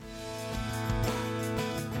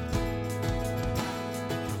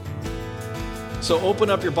So open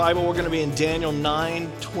up your Bible. We're going to be in Daniel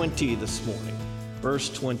 9:20 this morning, verse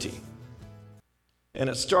 20. And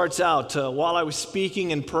it starts out, while I was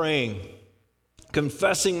speaking and praying,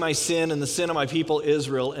 confessing my sin and the sin of my people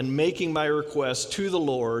Israel, and making my request to the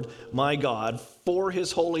Lord my God for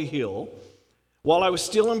his holy hill, while I was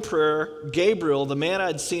still in prayer, Gabriel, the man I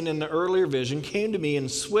had seen in the earlier vision, came to me in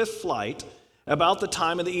swift flight about the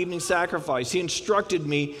time of the evening sacrifice. He instructed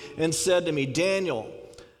me and said to me, Daniel,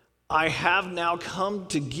 I have now come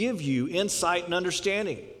to give you insight and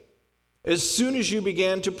understanding. As soon as you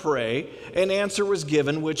began to pray, an answer was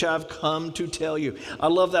given, which I've come to tell you. I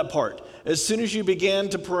love that part. As soon as you began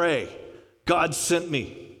to pray, God sent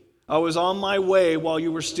me. I was on my way while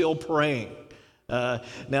you were still praying.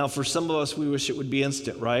 Now, for some of us, we wish it would be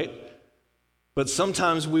instant, right? But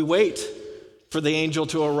sometimes we wait for the angel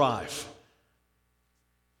to arrive.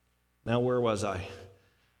 Now, where was I?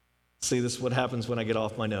 See, this is what happens when I get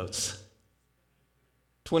off my notes.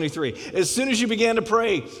 23. As soon as you began to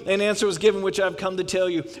pray, an answer was given, which I've come to tell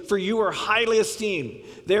you. For you are highly esteemed.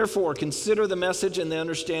 Therefore, consider the message and the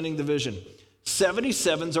understanding the vision.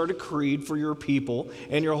 77s are decreed for your people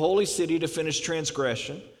and your holy city to finish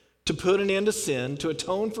transgression, to put an end to sin, to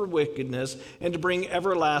atone for wickedness, and to bring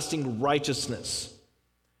everlasting righteousness,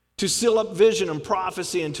 to seal up vision and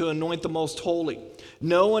prophecy, and to anoint the most holy.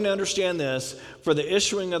 Know and understand this, for the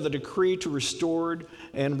issuing of the decree to restore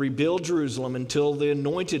and rebuild Jerusalem until the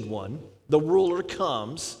anointed one, the ruler,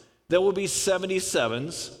 comes, there will be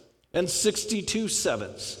 77s and 62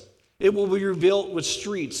 sevens. It will be rebuilt with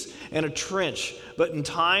streets and a trench, but in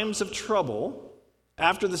times of trouble,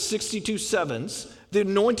 after the 62 sevens, the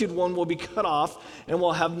anointed one will be cut off and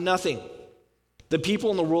will have nothing. The people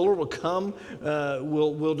and the ruler will come,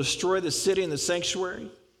 will destroy the city and the sanctuary.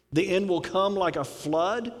 The end will come like a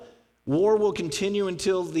flood. War will continue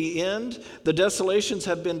until the end. The desolations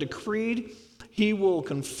have been decreed. He will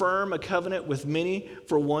confirm a covenant with many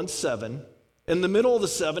for 1 7. In the middle of the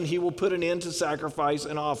 7, he will put an end to sacrifice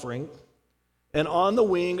and offering. And on the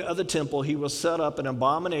wing of the temple, he will set up an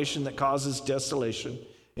abomination that causes desolation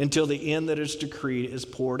until the end that is decreed is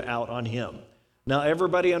poured out on him. Now,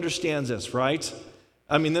 everybody understands this, right?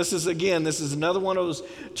 I mean, this is another one of those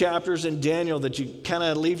chapters in Daniel that you kind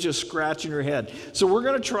of leaves you scratching your head. So we're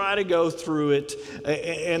going to try to go through it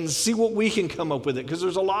and see what we can come up with it, because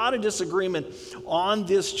there's a lot of disagreement on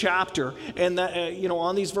this chapter and that,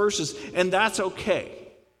 on these verses, and that's okay.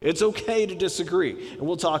 It's okay to disagree, and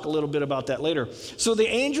we'll talk a little bit about that later. So the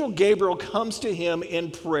angel Gabriel comes to him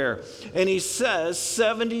in prayer, and he says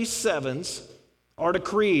 77s are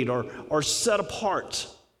decreed or set apart.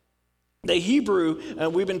 The Hebrew,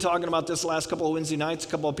 and we've been talking about this last couple of Wednesday nights, a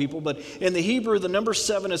couple of people, but in the Hebrew, the number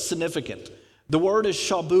 7 is significant. The word is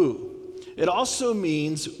shabu. It also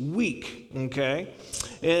means week, okay?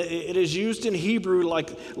 It is used in Hebrew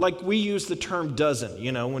like we use the term dozen,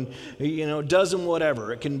 dozen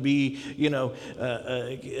whatever. It can be,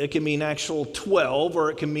 it can mean actual 12,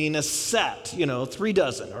 or it can mean a set, 3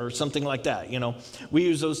 dozen or something like that, We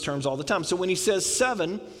use those terms all the time. So when he says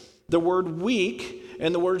 7, the word week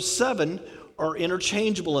and the word 7 are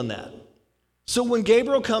interchangeable in that. So when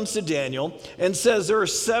Gabriel comes to Daniel and says there are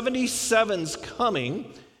 77s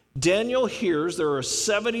coming, Daniel hears there are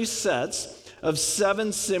 70 sets of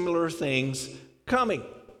 7 similar things coming.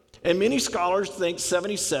 And many scholars think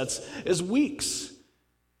 70 sets is weeks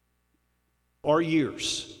or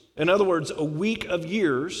years. In other words, a week of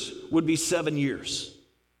years would be 7 years.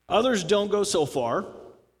 Others don't go so far.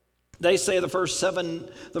 They say the first 7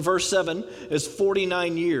 is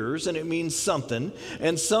 49 years, and it means something.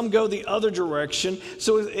 And some go the other direction,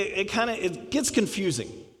 so it gets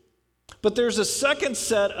confusing. But there's a second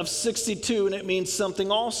set of 62, and it means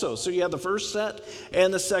something also. So you have the first set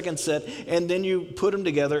and the second set, and then you put them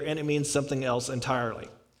together, and it means something else entirely.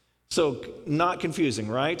 So not confusing,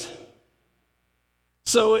 right?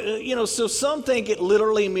 So, so some think it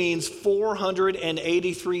literally means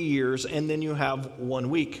 483 years, and then you have 1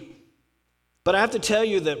 week. But I have to tell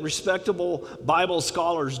you that respectable Bible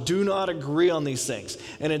scholars do not agree on these things.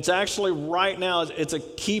 And it's actually right now, it's a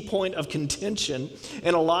key point of contention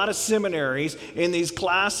in a lot of seminaries in these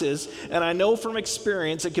classes. And I know from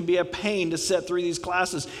experience it can be a pain to sit through these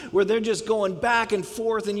classes where they're just going back and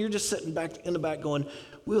forth, and you're just sitting back in the back going,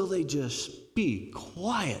 will they just be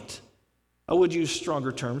quiet? I would use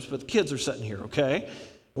stronger terms, but the kids are sitting here, okay?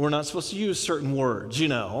 We're not supposed to use certain words,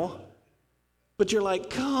 But you're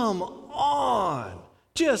like, come on,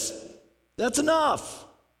 that's enough.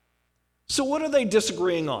 So what are they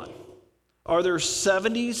disagreeing on? Are there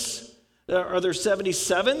 70s? Are there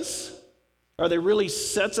 77s? Are they really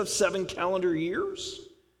sets of 7 calendar years?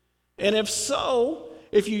 And if so,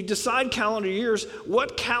 if you decide calendar years,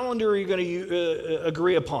 what calendar are you going to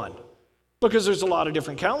agree upon? Because there's a lot of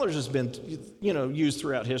different calendars that's been, used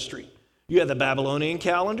throughout history. You have the Babylonian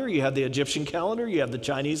calendar, you have the Egyptian calendar, you have the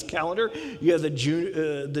Chinese calendar, you have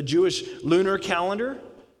the Jewish lunar calendar.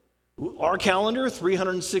 Our calendar,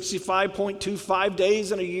 365.25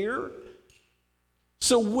 days in a year.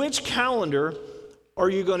 So which calendar are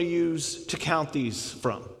you going to use to count these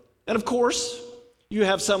from? And of course, you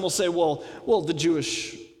have some will say, well, the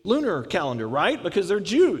Jewish lunar calendar, right? Because they're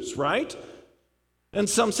Jews, right? And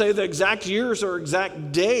some say the exact years are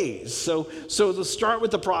exact days. So they'll start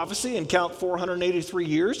with the prophecy and count 483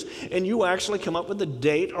 years, and you actually come up with the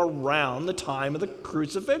date around the time of the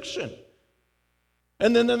crucifixion.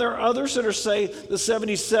 And then there are others that are say the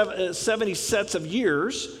 70 sets of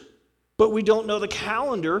years, but we don't know the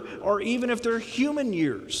calendar or even if they're human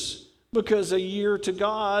years, because a year to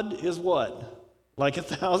God is what? Like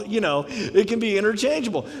 1,000, it can be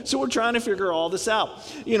interchangeable. So we're trying to figure all this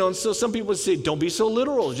out. And so some people say, don't be so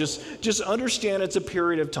literal. Just understand it's a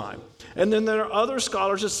period of time. And then there are other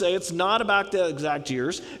scholars that say it's not about the exact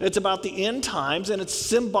years. It's about the end times, and it's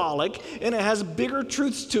symbolic, and it has bigger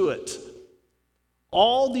truths to it.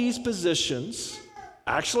 All these positions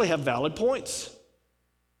actually have valid points.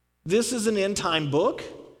 This is an end time book.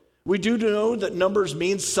 We do know that Numbers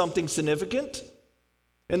means something significant.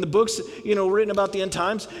 In the books, written about the end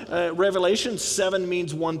times, Revelation 7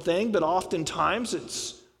 means one thing, but oftentimes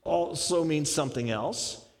it also means something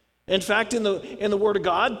else. In fact, in the Word of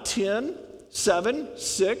God, 10, 7,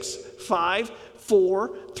 6, 5, 4,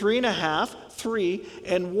 3.5, 3,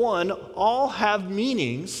 and 1 all have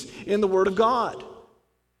meanings in the Word of God.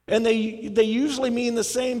 And they usually mean the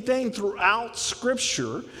same thing throughout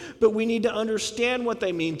Scripture, but we need to understand what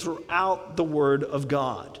they mean throughout the Word of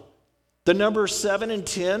God. The numbers 7 and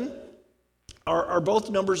 10 are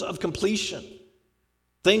both numbers of completion,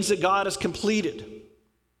 things that God has completed.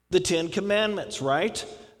 The 10 Commandments, right?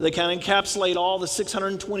 They kind of encapsulate all the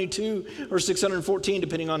 622 or 614,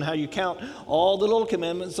 depending on how you count. All the little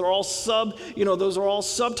commandments, they're all those are all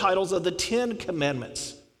subtitles of the 10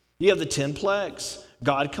 Commandments. You have the 10 plagues.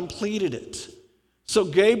 God completed it. So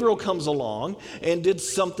Gabriel comes along and did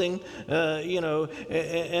something,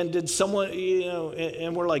 and did someone,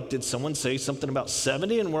 and we're like, did someone say something about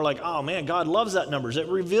 70? And we're like, oh man, God loves that numbers. It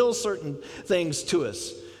reveals certain things to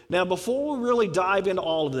us. Now, before we really dive into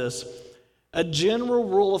all of this, a general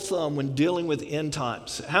rule of thumb when dealing with end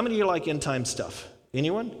times. How many of you like end time stuff?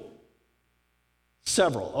 Anyone?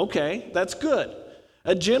 Several. Okay, that's good.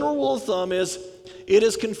 A general rule of thumb is it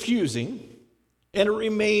is confusing and it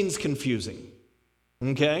remains confusing.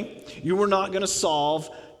 Okay? You are not going to solve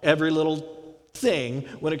every little thing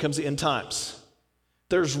when it comes to end times.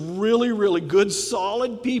 There's really, really good,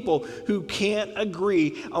 solid people who can't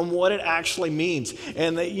agree on what it actually means.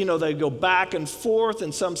 And they go back and forth,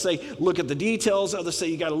 and some say, look at the details. Others say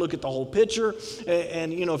you got to look at the whole picture.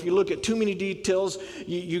 And if you look at too many details,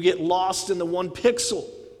 you get lost in the one pixel,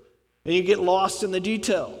 and you get lost in the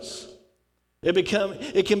details.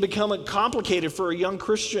 It can become complicated for a young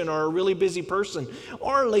Christian or a really busy person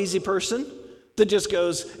or a lazy person that just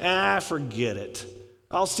goes, forget it.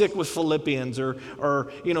 I'll stick with Philippians or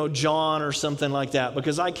John or something like that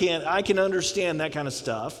because I can understand that kind of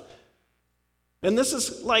stuff. And this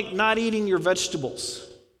is like not eating your vegetables.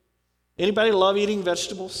 Anybody love eating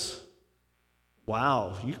vegetables?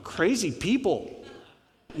 Wow, you crazy people,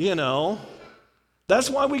 That's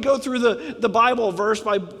why we go through the Bible verse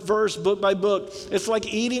by verse, book by book. It's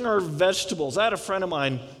like eating our vegetables. I had a friend of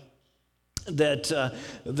mine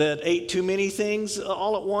that ate too many things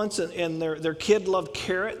all at once, and their kid loved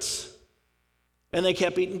carrots, and they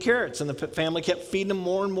kept eating carrots, and the family kept feeding them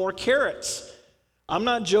more and more carrots. I'm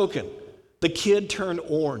not joking. The kid turned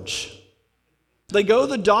orange. They go to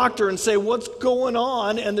the doctor and say, what's going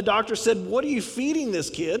on? And the doctor said, what are you feeding this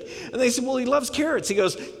kid? And they said, well, he loves carrots. He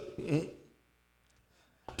goes,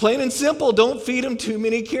 plain and simple, don't feed him too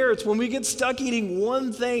many carrots. When we get stuck eating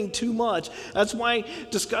one thing too much, that's why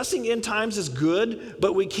discussing end times is good,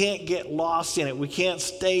 but we can't get lost in it. We can't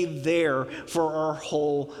stay there for our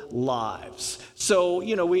whole lives. So,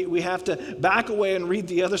 we have to back away and read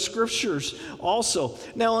the other scriptures also.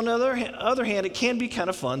 Now, on the other hand, it can be kind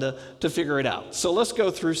of fun to figure it out. So let's go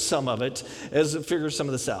through some of it as we figure some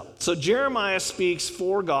of this out. So Jeremiah speaks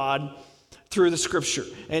for God through the scripture.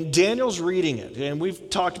 And Daniel's reading it. And we've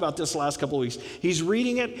talked about this the last couple of weeks. He's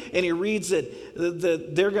reading it, and he reads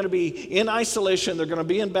that they're going to be in isolation. They're going to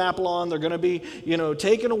be in Babylon. They're going to be,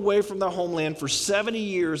 taken away from their homeland for 70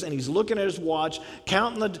 years. And he's looking at his watch,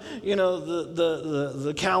 counting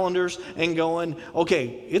the calendars and going,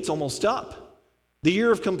 okay, it's almost up. The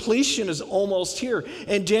year of completion is almost here.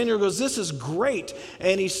 And Daniel goes, this is great.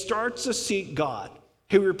 And he starts to seek God.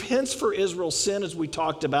 He repents for Israel's sin, as we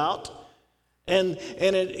talked about. And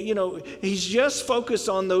he's just focused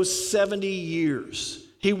on those 70 years.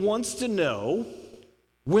 He wants to know,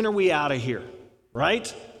 when are we out of here,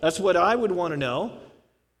 right? That's what I would want to know.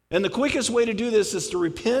 And the quickest way to do this is to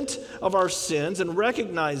repent of our sins and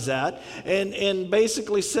recognize that and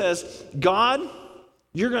basically says, God,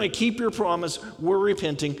 you're going to keep your promise. We're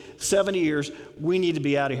repenting. 70 years. We need to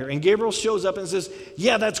be out of here. And Gabriel shows up and says,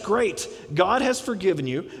 yeah, that's great. God has forgiven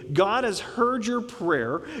you. God has heard your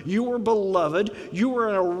prayer. You were beloved. You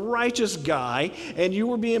were a righteous guy, and you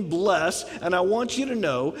were being blessed. And I want you to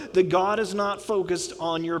know that God is not focused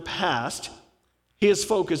on your past. He is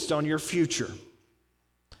focused on your future.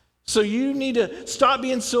 So you need to stop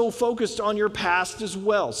being so focused on your past as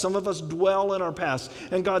well. Some of us dwell in our past.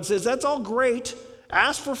 And God says, that's all great.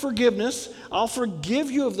 Ask for forgiveness. I'll forgive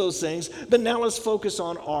you of those things. But now let's focus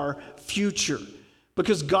on our future.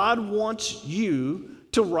 Because God wants you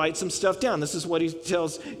to write some stuff down. This is what he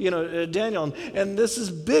tells Daniel. And this is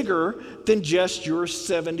bigger than just your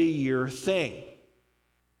 70-year thing.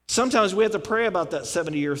 Sometimes we have to pray about that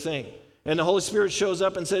 70-year thing. And the Holy Spirit shows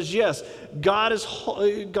up and says, yes, God has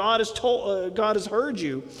heard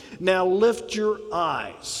you. Now lift your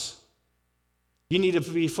eyes. You need to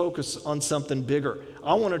be focused on something bigger.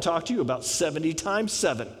 I want to talk to you about 70 times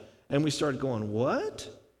 7. And we started going, what?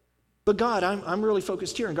 But God, I'm really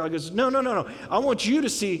focused here. And God goes, no. I want you to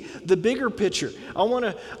see the bigger picture. I want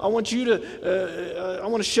to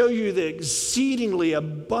show you the exceedingly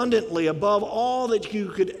abundantly above all that you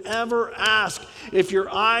could ever ask. If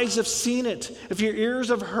your eyes have seen it, if your ears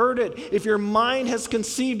have heard it, if your mind has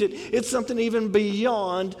conceived it, it's something even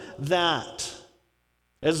beyond that.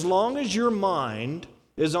 As long as your mind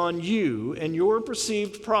is on you and your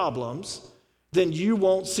perceived problems, then you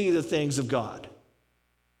won't see the things of God.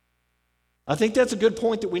 I think that's a good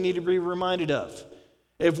point that we need to be reminded of.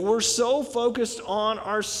 If we're so focused on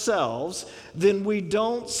ourselves, then we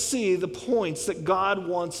don't see the points that God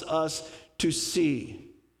wants us to see.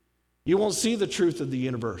 You won't see the truth of the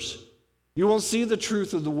universe. You won't see the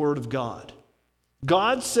truth of the Word of God.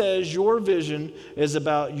 God says your vision is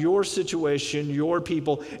about your situation, your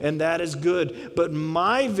people, and that is good. But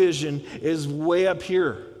my vision is way up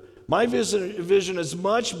here. My vision is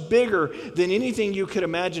much bigger than anything you could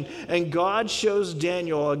imagine. And God shows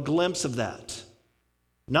Daniel a glimpse of that.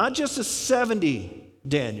 Not just a 70,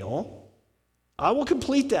 Daniel. I will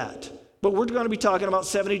complete that. But we're going to be talking about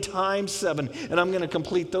 70 times 7. And I'm going to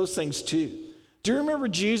complete those things too. Do you remember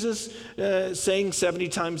Jesus saying 70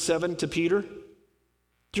 times 7 to Peter?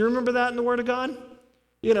 Do you remember that in the Word of God?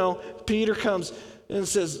 Peter comes and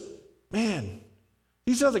says, man,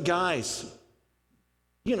 these other guys,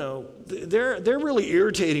 they're really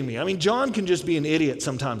irritating me. I mean, John can just be an idiot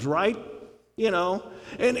sometimes, right?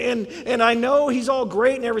 And I know he's all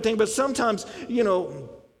great and everything, but sometimes,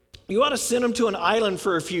 you ought to send him to an island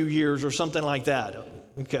for a few years or something like that.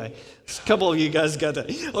 Okay, a couple of you guys got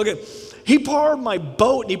that. Okay, he borrowed my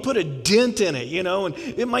boat and he put a dent in it,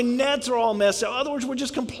 and my nets are all messed up. In other words, we're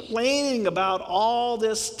just complaining about all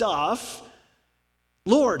this stuff.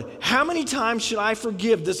 Lord, how many times should I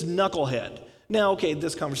forgive this knucklehead? Now, okay,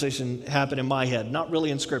 this conversation happened in my head, not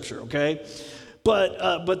really in Scripture, okay?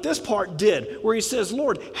 But this part did, where he says,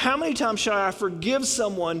 Lord, how many times should I forgive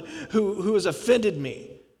someone who has offended me?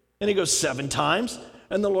 And he goes, 7 times.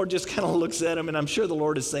 And the Lord just kind of looks at him, and I'm sure the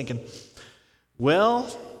Lord is thinking,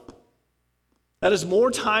 well, that is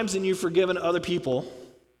more times than you've forgiven other people,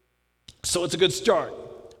 so it's a good start.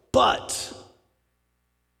 But,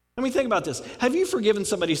 let me think about this. Have you forgiven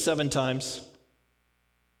somebody 7 times?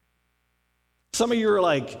 Some of you are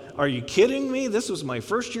like, are you kidding me? This was my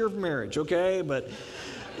first year of marriage, okay? But,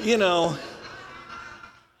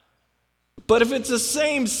 but if it's the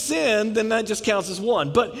same sin, then that just counts as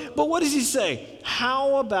 1. But what does he say?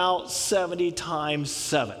 How about 70 times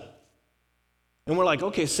 7? And we're like,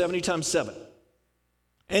 okay, 70 times 7.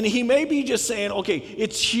 And he may be just saying, okay,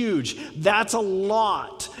 it's huge. That's a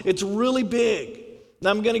lot. It's really big. Now,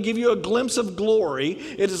 I'm going to give you a glimpse of glory.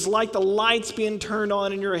 It is like the lights being turned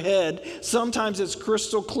on in your head. Sometimes it's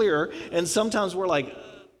crystal clear, and sometimes we're like,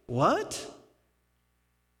 what?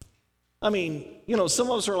 I mean, some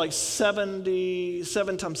of us are like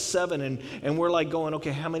 77 times 7, and we're like going,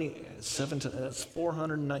 okay, how many? 7 times, that's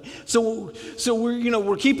 409. So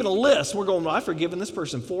we're keeping a list. We're going, well, I've forgiven this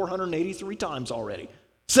person 483 times already.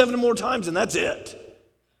 7 more times, and that's it.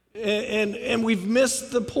 And we've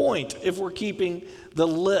missed the point if we're keeping the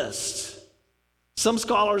list. Some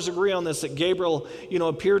scholars agree on this, that Gabriel,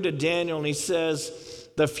 appeared to Daniel and he says,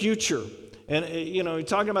 the future And, you're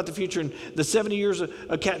talking about the future, and the 70 years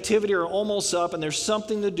of captivity are almost up, and there's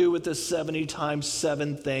something to do with the 70 times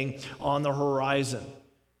 7 thing on the horizon.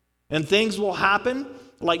 And things will happen,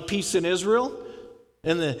 like peace in Israel,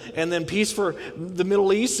 and then peace for the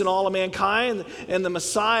Middle East and all of mankind, and the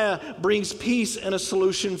Messiah brings peace and a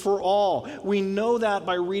solution for all. We know that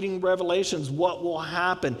by reading Revelations, what will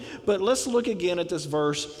happen. But let's look again at this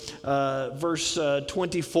verse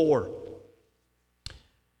 24.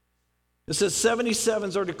 It says,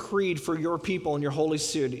 77s are decreed for your people and your holy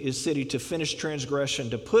city to finish transgression,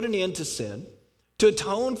 to put an end to sin, to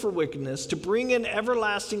atone for wickedness, to bring in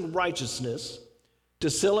everlasting righteousness, to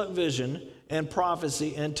seal up vision and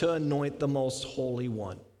prophecy, and to anoint the most holy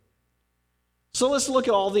one. So let's look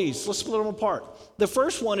at all these. Let's split them apart. The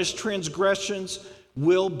first one is transgressions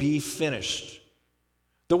will be finished.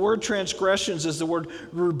 The word transgressions is the word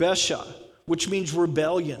rubesha, which means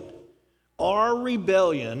rebellion. Our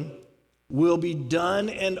rebellion will be done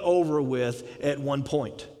and over with at one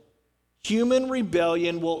point. Human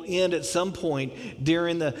rebellion will end at some point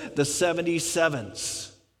during the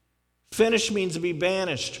 77s. Finish means to be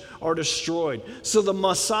banished or destroyed. So the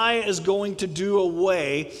Messiah is going to do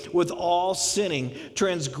away with all sinning.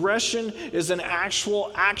 Transgression is an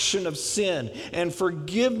actual action of sin, and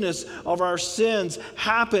forgiveness of our sins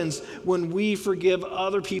happens when we forgive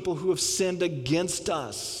other people who have sinned against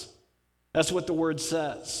us. That's what the word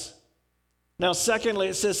says. Now, secondly,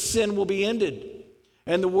 it says sin will be ended.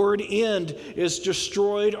 And the word end is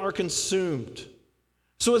destroyed or consumed.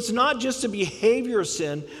 So it's not just a behavior of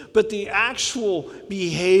sin, but the actual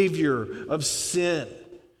behavior of sin.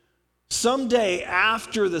 Someday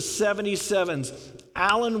after the 77s,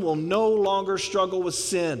 Alan will no longer struggle with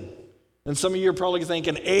sin. And some of you are probably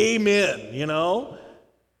thinking, amen,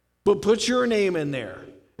 But put your name in there.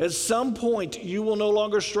 At some point, you will no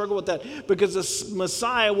longer struggle with that because the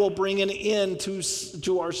Messiah will bring an end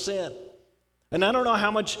to our sin. And I don't know how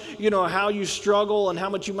much, how you struggle and how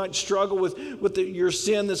much you might struggle with your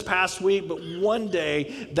sin this past week, but one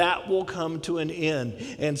day that will come to an end.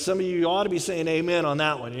 And some of you ought to be saying amen on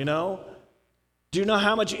that one, Do you know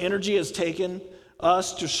how much energy it's taken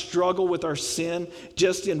us to struggle with our sin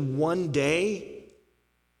just in one day?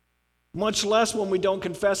 Much less when we don't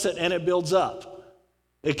confess it and it builds up.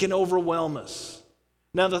 It can overwhelm us.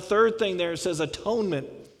 Now, the third thing there says atonement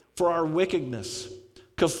for our wickedness.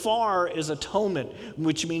 Kafar is atonement,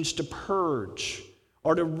 which means to purge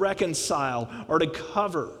or to reconcile or to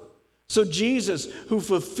cover. So Jesus, who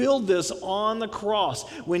fulfilled this on the cross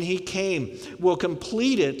when he came, will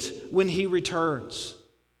complete it when he returns.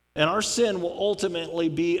 And our sin will ultimately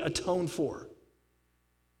be atoned for.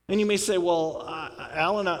 And you may say, well,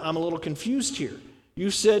 Alan, I'm a little confused here. You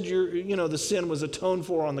said the sin was atoned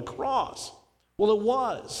for on the cross. Well, it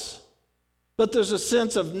was. But there's a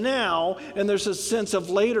sense of now and there's a sense of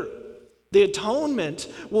later. The atonement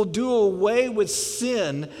will do away with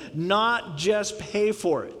sin, not just pay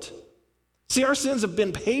for it. See, our sins have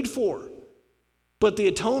been paid for, but the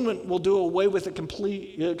atonement will do away with it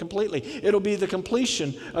completely. It'll be the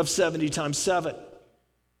completion of 70 times 7.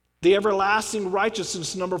 The everlasting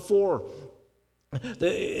righteousness, number 4,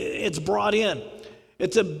 it's brought in.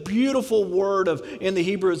 It's a beautiful word in the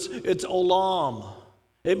Hebrew, it's olam.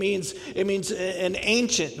 It means an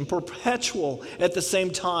ancient and perpetual at the same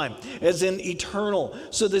time, as in eternal.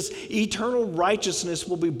 So this eternal righteousness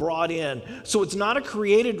will be brought in. So it's not a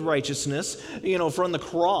created righteousness, from the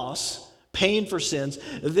cross, paying for sins.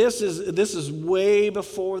 This is way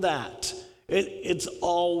before that. It's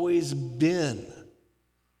always been.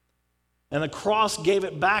 And the cross gave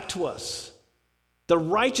it back to us. The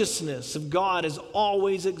righteousness of God has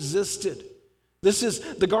always existed. This is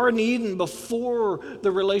the Garden of Eden before the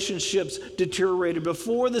relationships deteriorated,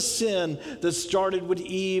 before the sin that started with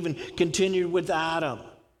Eve and continued with Adam,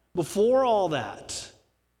 before all that.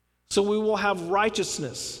 So we will have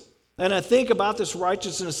righteousness. And I think about this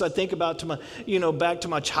righteousness, I think about back to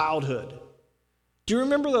my childhood. Do you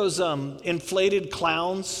remember those inflated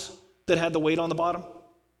clowns that had the weight on the bottom?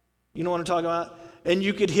 You know what I'm talking about? And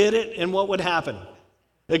you could hit it, and what would happen?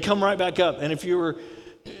 It'd come right back up. And if you were,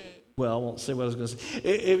 I won't say what I was going to say.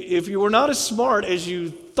 If you were not as smart as you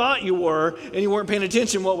thought you were, and you weren't paying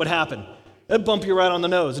attention, what would happen? It'd bump you right on the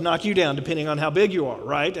nose and knock you down, depending on how big you are,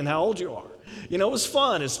 right? And how old you are. It was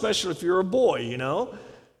fun, especially if you're a boy,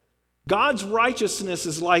 God's righteousness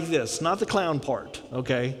is like this, not the clown part,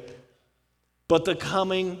 okay? But the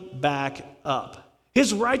coming back up.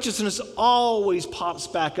 His righteousness always pops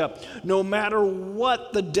back up. No matter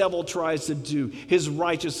what the devil tries to do, his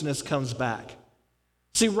righteousness comes back.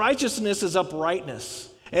 See, righteousness is uprightness.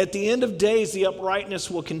 At the end of days, the uprightness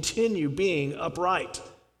will continue being upright.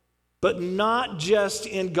 but not just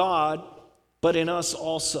in God, but in us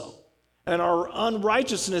also. And our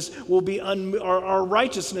righteousness will be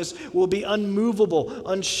unmovable,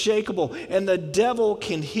 unshakable, and the devil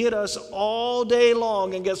can hit us all day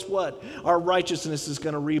long. And guess what? Our righteousness is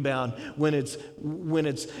going to rebound when it's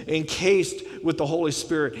encased with the Holy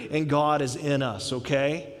Spirit and God is in us.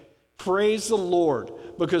 Okay, praise the Lord,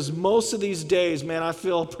 because most of these days, man, I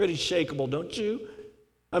feel pretty shakeable, don't you?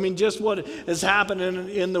 I mean, just what has happened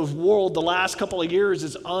in the world the last couple of years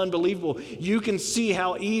is unbelievable. You can see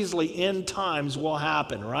how easily end times will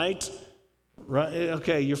happen, right? Right?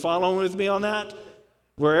 Okay, you're following with me on that?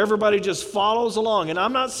 Where everybody just follows along. And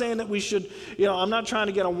I'm not saying that we should, I'm not trying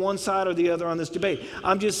to get on one side or the other on this debate.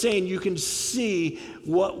 I'm just saying you can see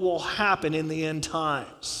what will happen in the end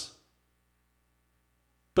times.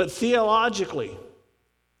 But theologically,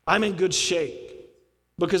 I'm in good shape.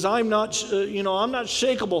 Because I'm not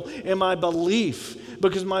shakable in my belief,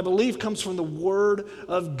 because my belief comes from the Word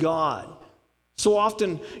of God. So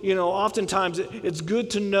often, oftentimes it's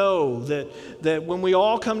good to know that when we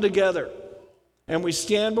all come together and we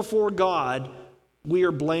stand before God, we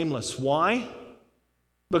are blameless. Why?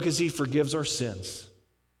 Because He forgives our sins.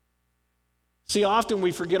 See, often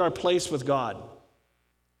we forget our place with God.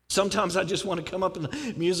 Sometimes I just want to come up in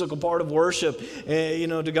the musical part of worship,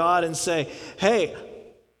 to God and say, hey,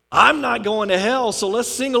 I'm not going to hell, so let's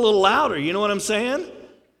sing a little louder. You know what I'm saying?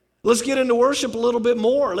 Let's get into worship a little bit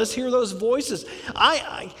more. Let's hear those voices.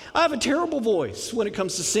 I have a terrible voice when it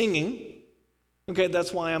comes to singing. Okay,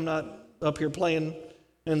 that's why I'm not up here playing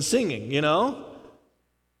and singing,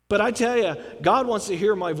 But I tell you, God wants to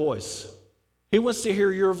hear my voice. He wants to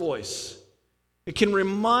hear your voice. It can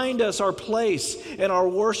remind us our place and our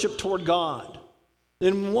worship toward God.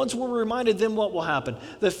 And once we're reminded, then what will happen?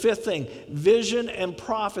 The fifth thing, vision and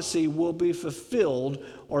prophecy will be fulfilled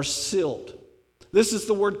or sealed. This is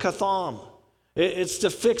the word katham. It's to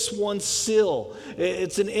fix one's seal.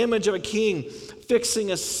 It's an image of a king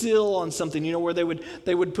fixing a seal on something, where they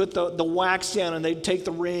would put the wax down and they'd take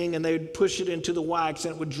the ring and they'd push it into the wax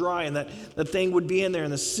and it would dry and the thing would be in there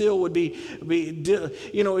and the seal would be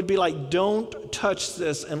it'd be like, don't touch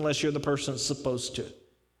this unless you're the person that's supposed to.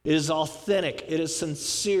 It is authentic. It is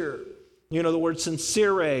sincere. The word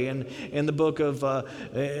sincere in the book of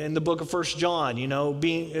 1 John.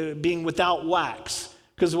 Being without wax.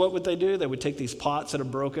 Because what would they do? They would take these pots that are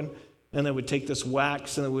broken, and they would take this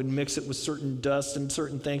wax and they would mix it with certain dust and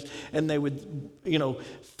certain things, and they would,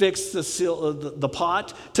 fix the seal, the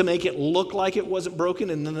pot to make it look like it wasn't broken,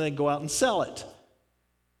 and then they'd go out and sell it.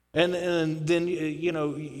 And then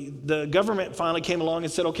the government finally came along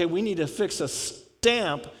and said, okay, we need to fix a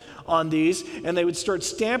stamp on these, and they would start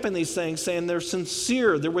stamping these things saying they're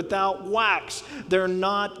sincere, they're without wax, they're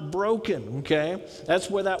not broken, okay? That's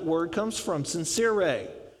where that word comes from, sincere.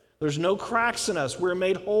 There's no cracks in us. We're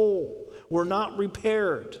made whole. We're not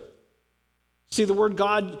repaired. See, the word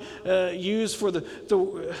God used for the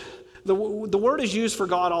word is used for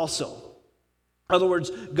God also. In other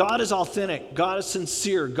words, God is authentic, God is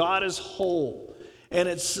sincere, God is whole. And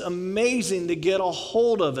it's amazing to get a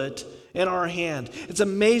hold of it in our hand. It's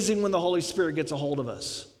amazing when the Holy Spirit gets a hold of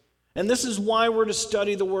us. And this is why we're to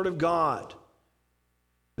study the Word of God.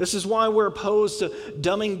 This is why we're opposed to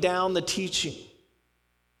dumbing down the teaching.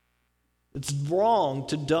 It's wrong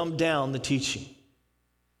to dumb down the teaching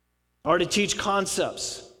or to teach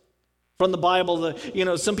concepts from the Bible.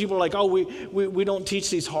 Some people are like, oh, we don't teach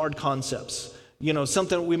these hard concepts.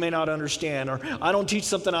 Something we may not understand, or I don't teach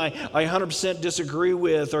something I 100% disagree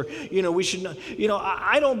with, or, we should not,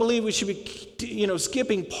 I don't believe we should be,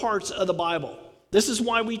 skipping parts of the Bible. This is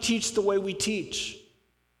why we teach the way we teach.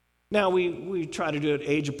 Now, we try to do it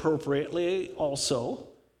age appropriately also.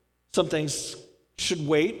 Some things should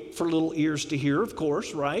wait for little ears to hear, of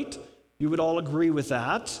course, right? You would all agree with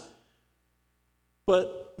that.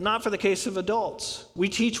 But not for the case of adults. We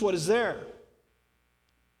teach what is there.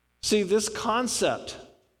 See, this concept,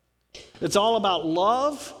 it's all about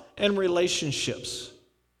love and relationships.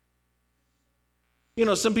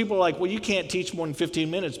 Some people are like, well, you can't teach more than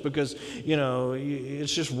 15 minutes because,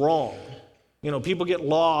 it's just wrong. People get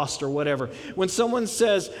lost or whatever. When someone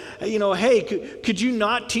says, hey, could you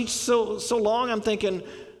not teach so long? I'm thinking,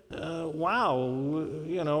 wow,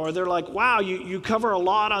 or they're like, wow, you cover a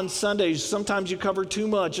lot on Sundays. Sometimes you cover too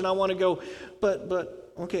much. And I want to go,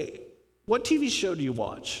 but okay, what TV show do you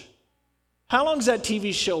watch? How long does that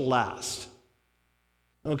TV show last?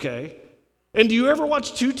 Okay. And do you ever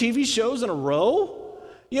watch 2 TV shows in a row?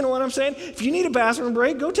 You know what I'm saying? If you need a bathroom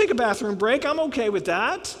break, go take a bathroom break. I'm okay with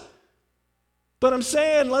that. But I'm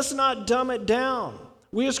saying let's not dumb it down.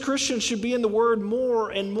 We as Christians should be in the Word more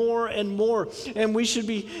and more and more. And we should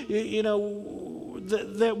be,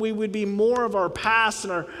 that we would be more of our past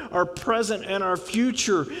and our present and our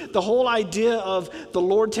future. The whole idea of the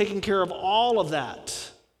Lord taking care of all of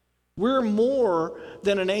that. We're more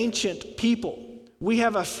than an ancient people. We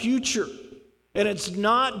have a future. And it's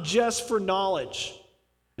not just for knowledge.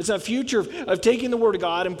 It's a future of taking the Word of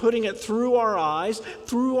God and putting it through our eyes,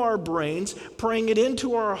 through our brains, praying it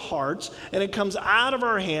into our hearts, and it comes out of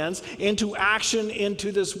our hands into action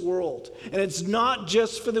into this world. And it's not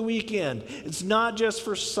just for the weekend. It's not just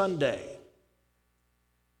for Sunday.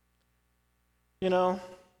 I don't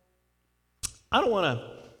want to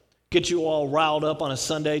get you all riled up on a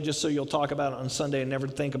Sunday just so you'll talk about it on Sunday and never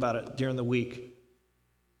think about it during the week.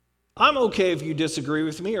 I'm okay if you disagree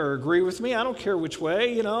with me or agree with me. I don't care which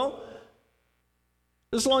way,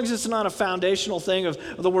 As long as it's not a foundational thing of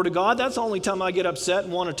the Word of God, that's the only time I get upset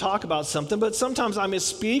and want to talk about something. But sometimes I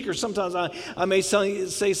misspeak, or sometimes I may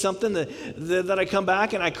say something that I come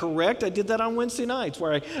back and I correct. I did that on Wednesday nights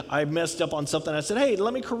where I messed up on something. I said, hey,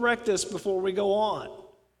 let me correct this before we go on.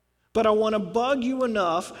 But I want to bug you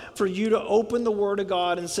enough for you to open the Word of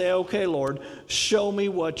God and say, okay, Lord, show me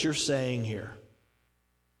what you're saying here.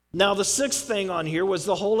 Now, the sixth thing on here was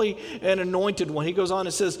the holy and anointed one. He goes on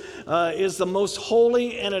and says, is the most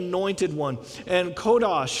holy and anointed one. And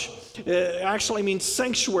Kodash actually means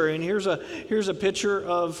sanctuary. And here's a picture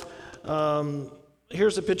of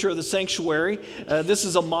the sanctuary. This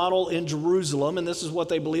is a model in Jerusalem, and this is what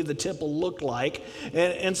they believe the temple looked like.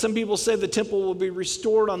 And some people say the temple will be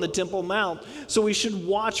restored on the Temple Mount, so we should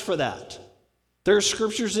watch for that. There are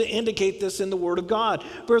scriptures that indicate this in the Word of God.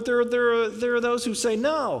 But there are those who say,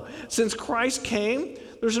 no, since Christ came,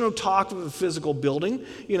 there's no talk of a physical building,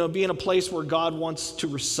 being a place where God wants to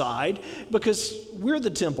reside, because we're the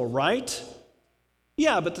temple, right?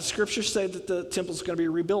 Yeah, but the scriptures say that the temple's going to be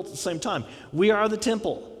rebuilt at the same time. We are the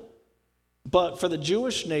temple. But for the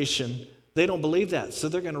Jewish nation, they don't believe that, so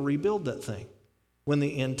they're going to rebuild that thing when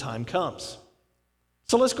the end time comes.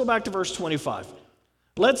 So let's go back to verse 25.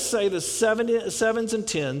 Let's say the sevens and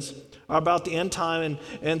tens are about the end time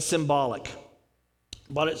and symbolic.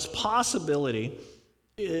 But there's a possibility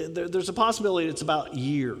it's about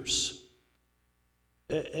years.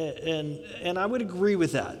 And I would agree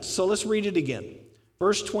with that. So let's read it again.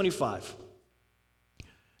 Verse 25.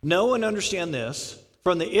 Know and understand this,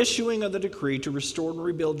 from the issuing of the decree to restore and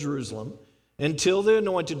rebuild Jerusalem, until the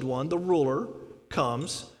anointed one, the ruler,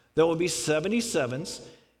 comes, there will be 77s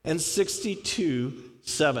and 62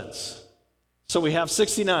 sevens. So we have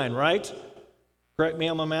 69, right? Correct me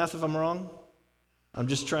on my math if I'm wrong. I'm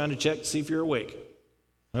just trying to check to see if you're awake.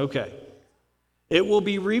 Okay. It will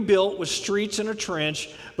be rebuilt with streets and a trench,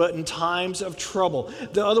 but in times of trouble.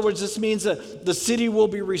 In other words, this means that the city will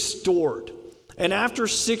be restored. And after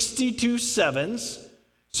 62 sevens,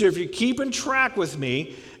 so if you're keeping track with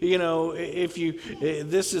me,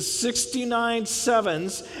 this is 69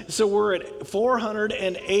 sevens, so we're at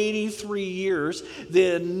 483 years.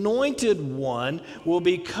 The anointed one will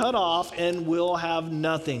be cut off and will have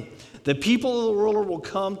nothing. The people of the ruler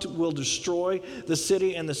will destroy the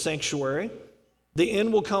city and the sanctuary. The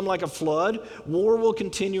end will come like a flood. War will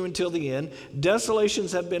continue until the end.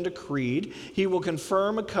 Desolations have been decreed. He will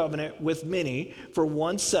confirm a covenant with many for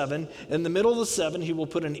 1 7. In the middle of the 7, he will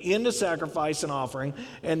put an end to sacrifice and offering.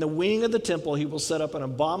 And the wing of the temple, he will set up an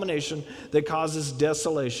abomination that causes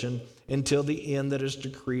desolation until the end that is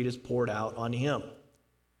decreed is poured out on him.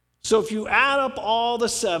 So if you add up all the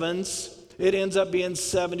sevens, it ends up being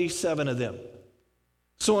 77 of them.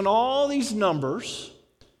 So in all these numbers,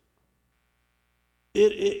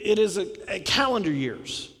 it is a calendar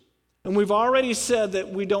years. And we've already said that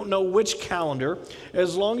we don't know which calendar.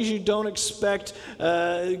 As long as you don't expect,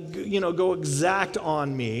 go exact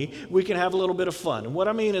on me, we can have a little bit of fun. And what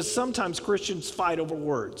I mean is sometimes Christians fight over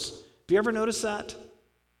words. Have you ever noticed that?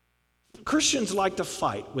 Christians like to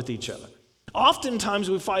fight with each other. Oftentimes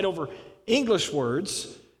we fight over English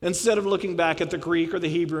words instead of looking back at the Greek or the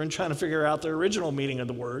Hebrew and trying to figure out the original meaning of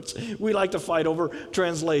the words. We like to fight over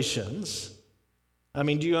translations. I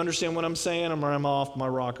mean, do you understand what I'm saying? Or I'm off my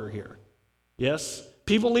rocker here. Yes?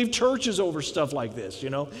 People leave churches over stuff like this,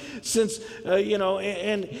 Since, well,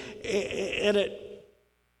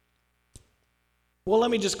 let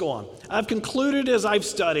me just go on. I've concluded as I've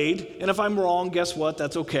studied, and if I'm wrong, guess what?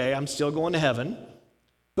 That's okay. I'm still going to heaven.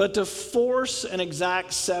 But to force an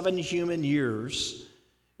exact 7 human years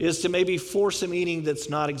is to maybe force a meaning that's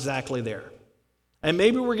not exactly there. And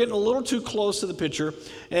maybe we're getting a little too close to the picture,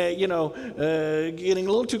 getting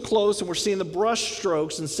a little too close, and we're seeing the brush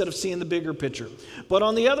strokes instead of seeing the bigger picture. But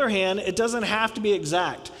on the other hand, it doesn't have to be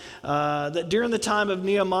exact. That during the time of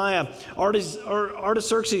Nehemiah,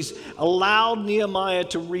 Artaxerxes allowed Nehemiah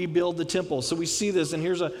to rebuild the temple. So we see this, and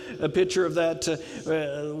here's a picture of that,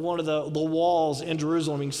 one of the walls in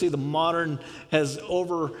Jerusalem. You can see the modern has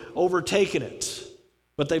overtaken it.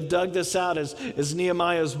 But they've dug this out as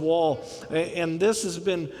Nehemiah's wall. And this has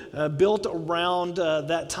been built around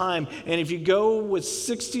that time. And if you go with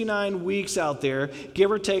 69 weeks out there,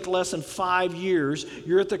 give or take less than 5 years,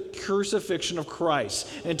 you're at the crucifixion of Christ.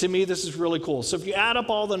 And to me, this is really cool. So if you add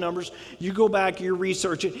up all the numbers, you go back, you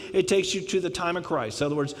research it, it takes you to the time of Christ. In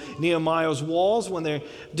other words, Nehemiah's walls, when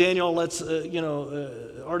Daniel lets,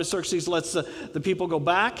 Artaxerxes lets the people go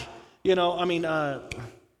back, It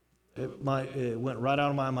went right out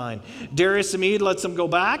of my mind. Darius the Mede lets them go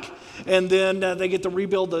back, and then they get to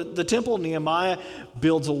rebuild the temple. Nehemiah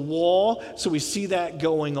builds a wall, so we see that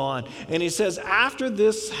going on. And he says, after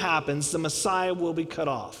this happens, the Messiah will be cut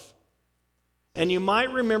off. And you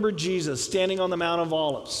might remember Jesus standing on the Mount of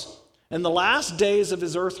Olives in the last days of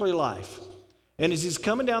his earthly life. And as he's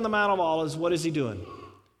coming down the Mount of Olives, what is he doing?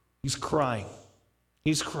 He's crying.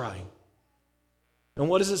 He's crying. And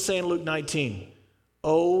what does it say in Luke 19?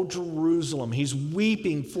 Oh, Jerusalem, he's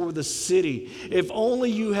weeping for the city. If only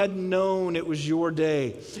you had known it was your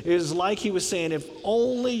day. It is like he was saying, if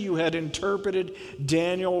only you had interpreted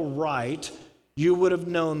Daniel right, you would have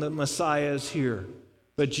known that Messiah is here.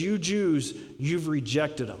 But you Jews, you've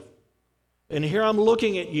rejected him. And here I'm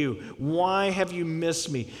looking at you. Why have you missed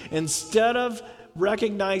me? Instead of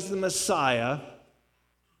recognizing the Messiah,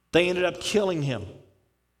 they ended up killing him.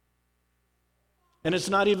 And it's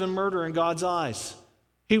not even murder in God's eyes.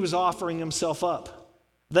 He was offering himself up.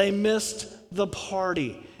 They missed the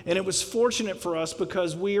party. And it was fortunate for us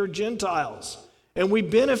because we are Gentiles and we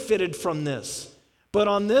benefited from this. But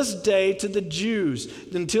on this day, to the Jews,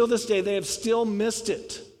 until this day, they have still missed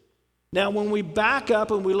it. Now, when we back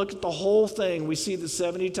up and we look at the whole thing, we see the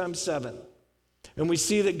 70 times 7. And we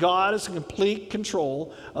see that God is in complete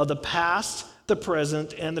control of the past, the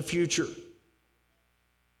present, and the future.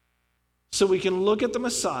 So we can look at the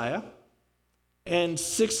Messiah, and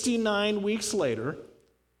 69 weeks later,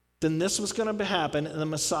 then this was going to happen, and the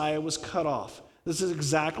Messiah was cut off. This is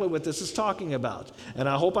exactly what this is talking about. And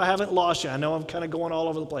I hope I haven't lost you. I know I'm kind of going all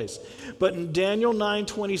over the place. But in Daniel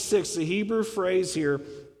 9:26, the Hebrew phrase here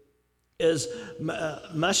is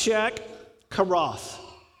Mashiach Karath.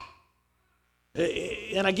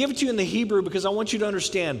 And I give it to you in the Hebrew because I want you to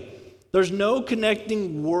understand there's no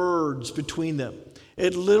connecting words between them.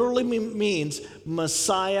 It literally means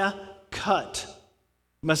Messiah cut,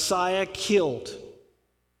 Messiah killed.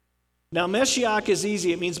 Now, Mashiach is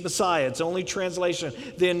easy. It means Messiah. It's only translation,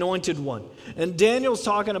 the anointed one. And Daniel's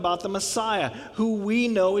talking about the Messiah, who we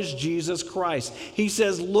know is Jesus Christ. He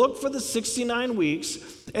says, look for the 69 weeks,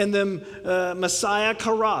 and then Messiah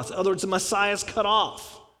Karath. In other words, the Messiah is cut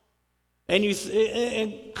off. And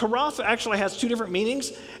Karath actually has two different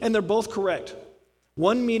meanings, and they're both correct.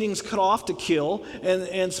 One meaning's cut off, to kill,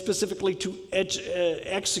 and specifically to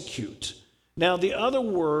execute. Now, the other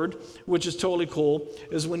word, which is totally cool,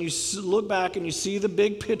 is when you look back and you see the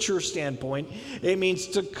big picture standpoint, it means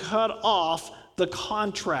to cut off the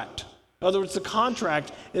contract. In other words, the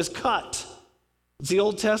contract is cut. It's the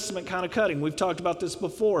Old Testament kind of cutting. We've talked about this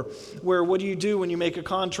before, where what do you do when you make a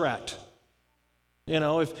contract? You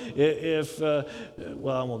know,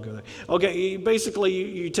 well, I won't go there. Okay, basically,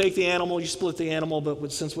 you take the animal, you split the animal,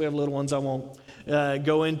 but since we have little ones, I won't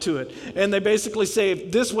go into it. And they basically say,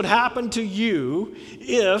 if this would happen to you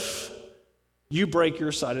if you break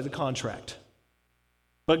your side of the contract.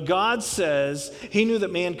 But God says he knew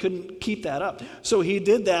that man couldn't keep that up. So he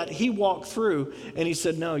did that. He walked through, and he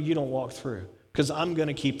said, no, you don't walk through, because I'm going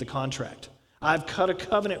to keep the contract. I've cut a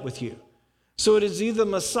covenant with you. So it is either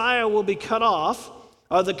Messiah will be cut off,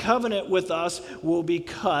 or the covenant with us will be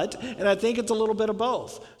cut. And I think it's a little bit of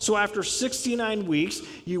both. So after 69 weeks,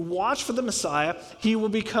 you watch for the Messiah, he will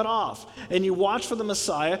be cut off. And you watch for the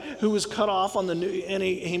Messiah who was cut off on the new, and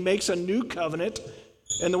he makes a new covenant.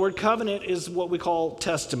 And the word covenant is what we call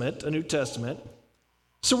testament, a New Testament.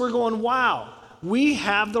 So we're going, wow, we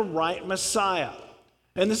have the right Messiah.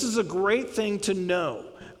 And this is a great thing to know,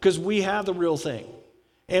 because we have the real thing.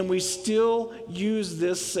 And we still use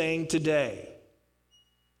this saying today.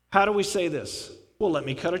 How do we say this? Well, let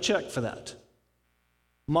me cut a check for that.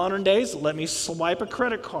 Modern days, let me swipe a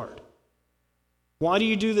credit card. Why do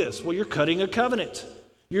you do this? Well, you're cutting a covenant.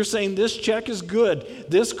 You're saying this check is good.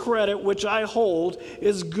 This credit which I hold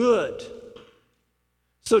is good.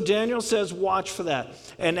 So Daniel says, watch for that.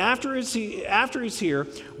 And after he's here,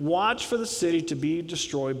 watch for the city to be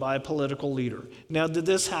destroyed by a political leader. Now, did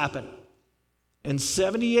this happen? In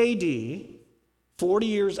 70 AD, 40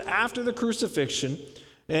 years after the crucifixion,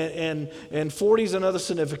 and 40 is another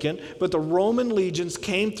significant, but the Roman legions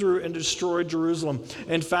came through and destroyed Jerusalem.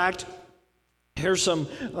 In fact, here's some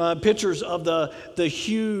pictures of the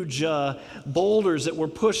huge boulders that were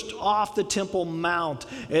pushed off the Temple Mount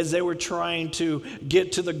as they were trying to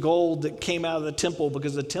get to the gold that came out of the temple,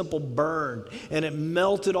 because the temple burned and it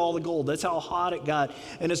melted all the gold. That's how hot it got.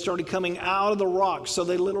 And it started coming out of the rocks. So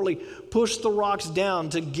they literally pushed the rocks down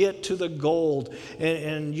to get to the gold.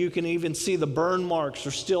 And you can even see the burn marks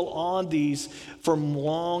are still on these from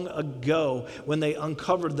long ago when they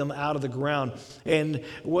uncovered them out of the ground. And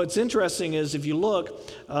what's interesting is if you look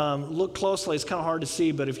closely, it's kind of hard to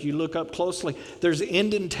see, but if you look up closely, there's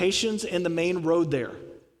indentations in the main road there,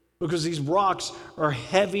 because these rocks are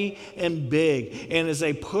heavy and big. And as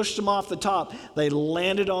they pushed them off the top, they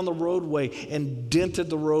landed on the roadway and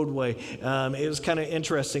dented the roadway. It was kind of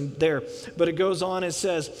interesting there. But it goes on and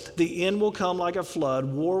says, the end will come like a flood.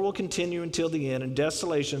 War will continue until the end, and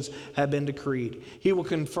desolations have been decreed. He will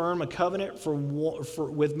confirm a covenant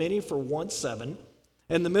with many for 1 7.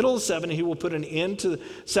 In the middle of 7, he will put an end to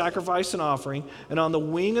sacrifice and offering. And on the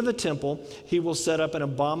wing of the temple, he will set up an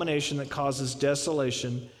abomination that causes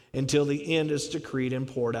desolation until the end is decreed and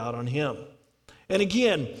poured out on him. And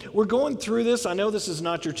again, we're going through this. I know this is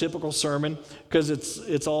not your typical sermon, because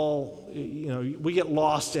it's all, we get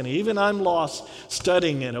lost in it. Even I'm lost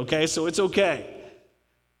studying it, okay? So it's okay.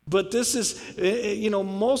 But this is,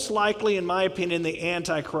 most likely, in my opinion, the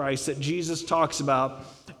Antichrist that Jesus talks about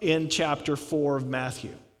in chapter 4 of Matthew.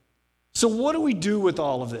 So what do we do with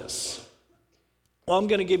all of this? Well, I'm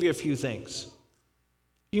going to give you a few things.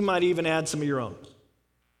 You might even add some of your own.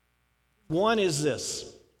 One is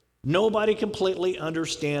this: nobody completely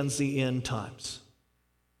understands the end times.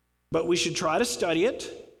 But we should try to study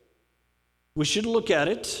it. We should look at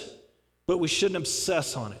it, but we shouldn't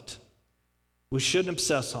obsess on it. We shouldn't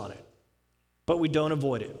obsess on it, but we don't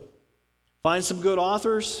avoid it. Find some good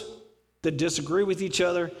authors that disagree with each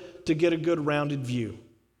other to get a good rounded view.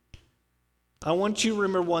 I want you to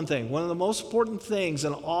remember one thing. One of the most important things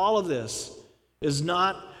in all of this is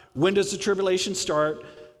not when does the tribulation start.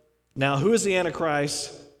 Now, who is the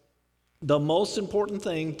Antichrist? The most important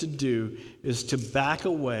thing to do is to back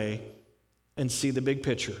away and see the big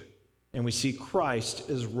picture. And we see Christ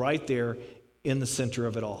is right there in the center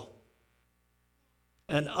of it all.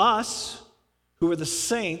 And us, who are the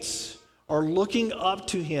saints, are looking up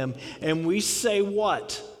to him, and we say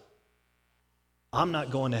what? I'm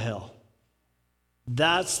not going to hell.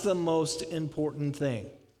 That's the most important thing.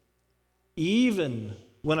 Even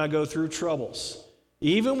when I go through troubles,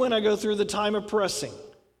 even when I go through the time of pressing,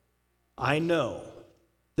 I know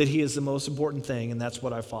that he is the most important thing, and that's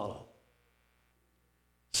what I follow.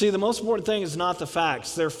 See, the most important thing is not the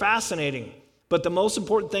facts. They're fascinating, but the most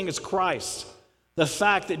important thing is Christ. The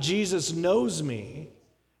fact that Jesus knows me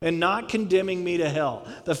and not condemning me to hell.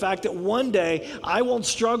 The fact that one day I won't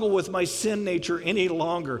struggle with my sin nature any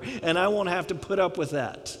longer, and I won't have to put up with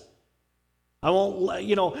that. I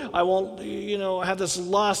won't have this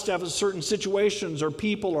lust after certain situations or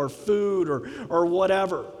people or food or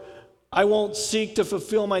whatever. I won't seek to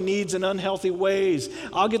fulfill my needs in unhealthy ways.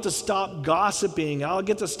 I'll get to stop gossiping. I'll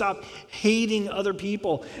get to stop hating other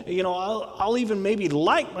people. I'll even maybe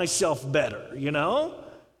like myself better,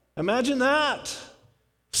 Imagine that.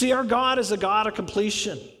 See, our God is a God of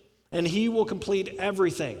completion, and he will complete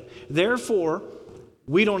everything. Therefore,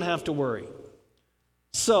 we don't have to worry.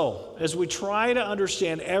 So, as we try to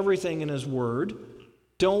understand everything in his word,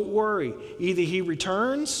 don't worry. Either he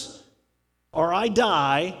returns or I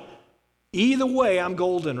die. Either way, I'm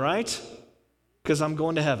golden, right? Because I'm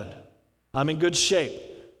going to heaven. I'm in good shape.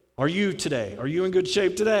 Are you today? Are you in good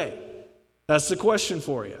shape today? That's the question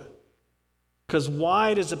for you. Because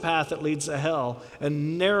wide is the path that leads to hell,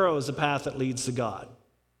 and narrow is the path that leads to God.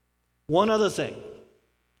 One other thing.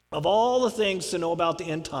 Of all the things to know about the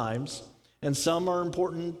end times, and some are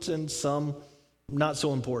important and some not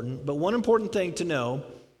so important, but one important thing to know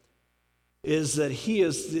is that he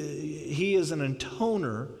is an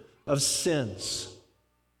atoner of sins.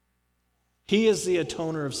 He is the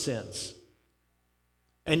atoner of sins.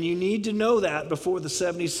 And you need to know that before the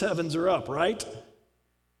 77s are up, right?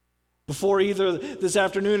 Before either this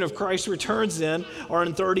afternoon if Christ returns then, or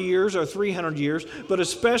in 30 years or 300 years, but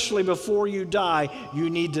especially before you die, you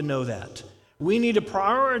need to know that. We need to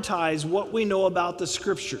prioritize what we know about the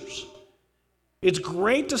scriptures. It's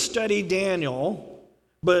great to study Daniel,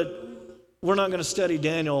 but we're not going to study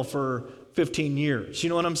Daniel for 15 years. You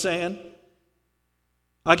know what I'm saying?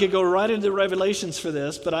 I could go right into Revelations for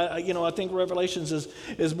this, but I think Revelations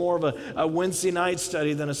is more of a Wednesday night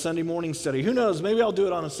study than a Sunday morning study. Who knows? Maybe I'll do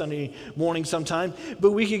it on a Sunday morning sometime,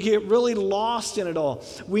 but we could get really lost in it all.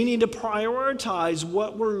 We need to prioritize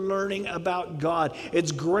what we're learning about God.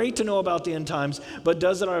 It's great to know about the end times, but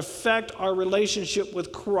does it affect our relationship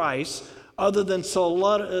with Christ other than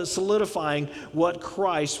solidifying what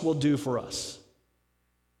Christ will do for us?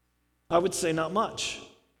 I would say not much.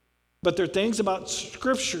 But there are things about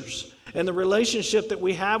scriptures and the relationship that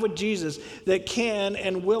we have with Jesus that can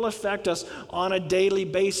and will affect us on a daily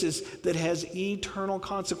basis that has eternal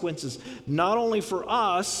consequences, not only for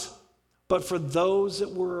us, but for those that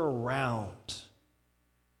we're around.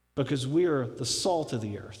 Because we are the salt of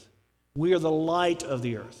the earth. We are the light of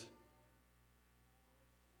the earth.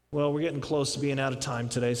 Well, we're getting close to being out of time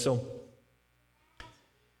today, so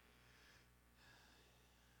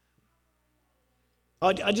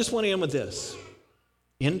I just want to end with this.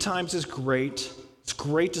 End times is great. It's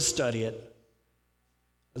great to study it.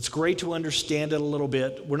 It's great to understand it a little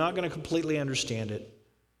bit. We're not going to completely understand it.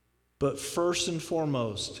 But first and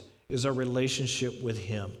foremost is our relationship with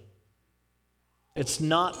Him. It's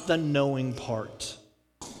not the knowing part.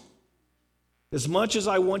 As much as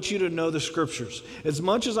I want you to know the scriptures, as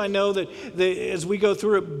much as I know that as we go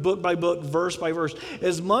through it book by book, verse by verse,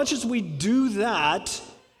 as much as we do that,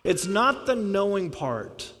 it's not the knowing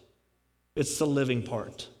part, it's the living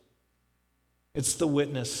part. It's the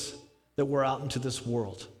witness that we're out into this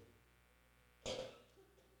world.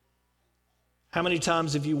 How many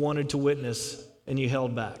times have you wanted to witness and you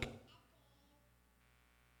held back?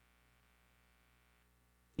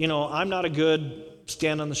 I'm not a good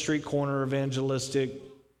stand on the street corner evangelistic,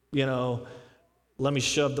 let me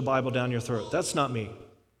shove the Bible down your throat. That's not me.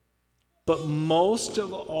 But most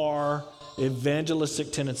of our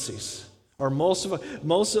evangelistic tendencies, or most of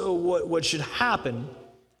what should happen,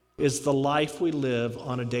 is the life we live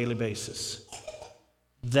on a daily basis.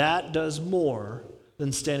 That does more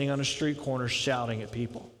than standing on a street corner shouting at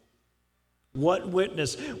people. What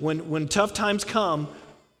witness? When tough times come,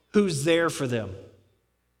 who's there for them?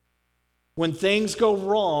 When things go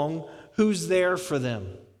wrong, who's there for them?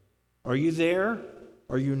 Are you there?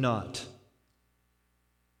 Or are you not?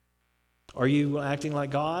 Are you acting like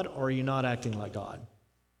God, or are you not acting like God?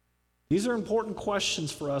 These are important questions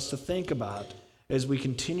for us to think about as we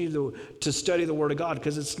continue to study the Word of God,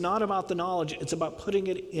 because it's not about the knowledge, it's about putting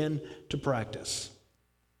it into practice.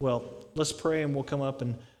 Well, let's pray, and we'll come up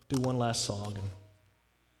and do one last song and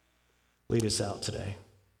lead us out today.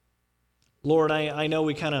 Lord, I know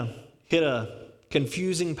we kind of hit a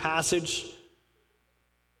confusing passage,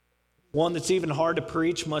 one that's even hard to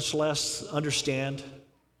preach, much less understand.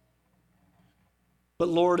 But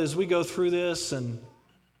Lord, as we go through this and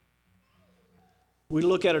we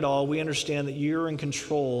look at it all, we understand that you're in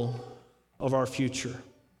control of our future.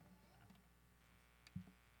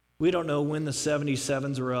 We don't know when the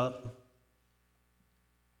 77s are up.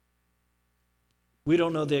 We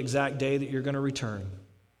don't know the exact day that you're going to return.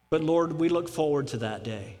 But Lord, we look forward to that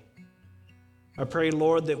day. I pray,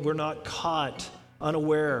 Lord, that we're not caught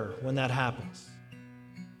unaware when that happens.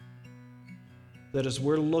 That as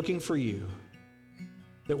we're looking for you,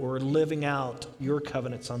 that we're living out your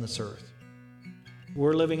covenants on this earth.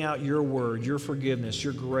 We're living out your word, your forgiveness,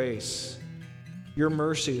 your grace, your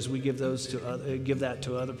mercy as we give that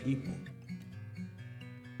to other people.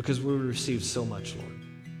 Because we receive so much, Lord.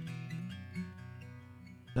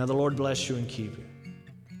 Now the Lord bless you and keep you.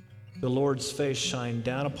 The Lord's face shine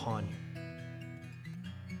down upon you.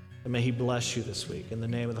 And may He bless you this week. In the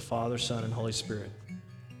name of the Father, Son, and Holy Spirit.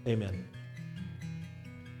 Amen.